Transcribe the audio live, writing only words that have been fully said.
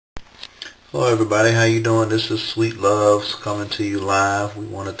Hello everybody, how you doing? This is Sweet Loves coming to you live. We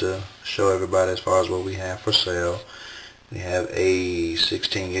wanted to show everybody as far as what we have for sale. We have a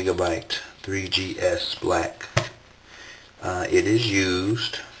 16 gigabyte 3GS Black. It is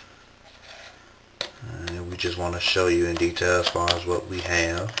used. And we just want to show you in detail as far as what we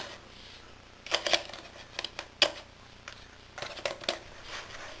have.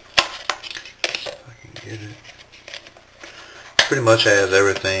 If I can get it. Pretty much has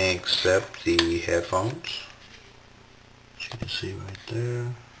everything except the headphones. As you can see right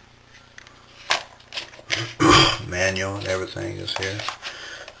there. Manual and everything is here.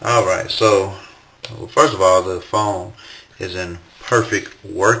 Alright, so first of all, the phone is in perfect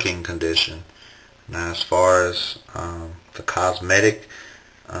working condition. Now as far as the cosmetic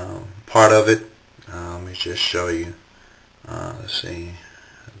part of it, let me just show you. Let's see.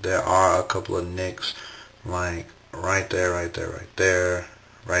 There are a couple of nicks, like right there, right there, right there,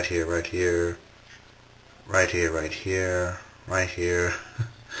 right here, right here, right here, right here, right here.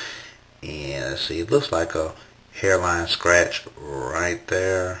 And let's see, it looks like a hairline scratch right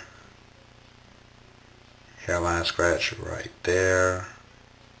there. Hairline scratch right there.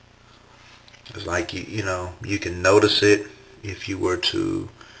 It's like you know, you can notice it if you were to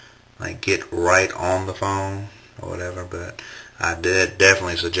like get right on the phone or whatever, but I did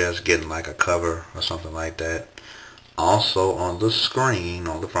definitely suggest getting like a cover or something like that. Also on the screen,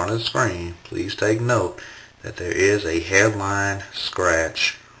 on the front of the screen, please take note that there is a hairline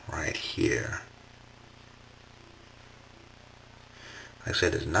scratch right here. Like I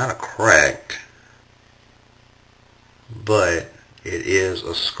said, it's not a crack, but it is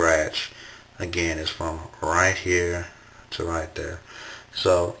a scratch. Again, it's from right here to right there.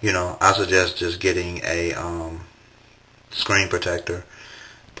 So, you know, I suggest just getting a screen protector,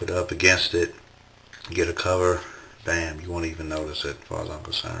 put it up against it, get a cover, bam, you won't even notice it as far as I'm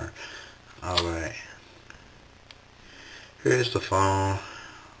concerned. Alright. Here's the phone.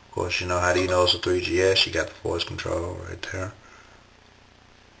 Of course, you know, how do you know it's a 3GS? You got the voice control right there.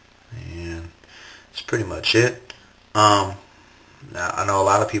 And that's pretty much it. Now, I know a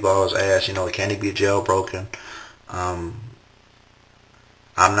lot of people always ask, you know, can it be jailbroken? I'm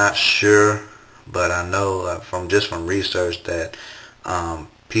not sure, but I know from research that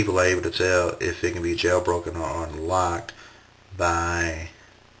people are able to tell if it can be jailbroken or unlocked by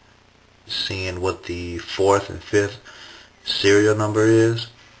seeing what the 4th and 5th serial number is.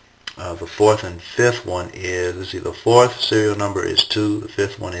 The 4th and 5th one is, let's see, the 4th serial number is 2, the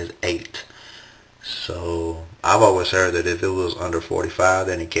 5th one is 8. So I've always heard that if it was under 45,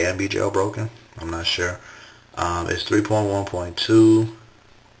 then it can be jailbroken. I'm not sure. It's 3.1.2.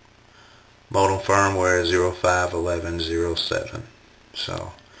 Modem firmware is 051107.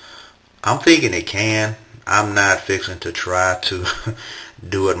 So I'm thinking it can. I'm not fixing to try to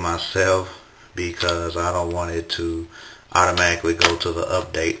do it myself because I don't want it to automatically go to the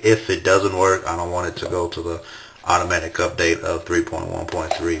update. If it doesn't work, I don't want it to go to the automatic update of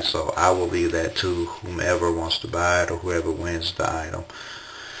 3.1.3. So I will leave that to whomever wants to buy it or whoever wins the item.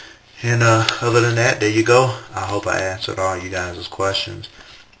 And other than that, there you go. I hope I answered all you guys' questions.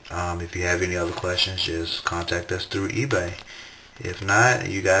 If you have any other questions, just contact us through eBay. If not,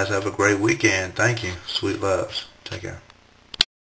 you guys have a great weekend. Thank you. Sweet loves. Take care.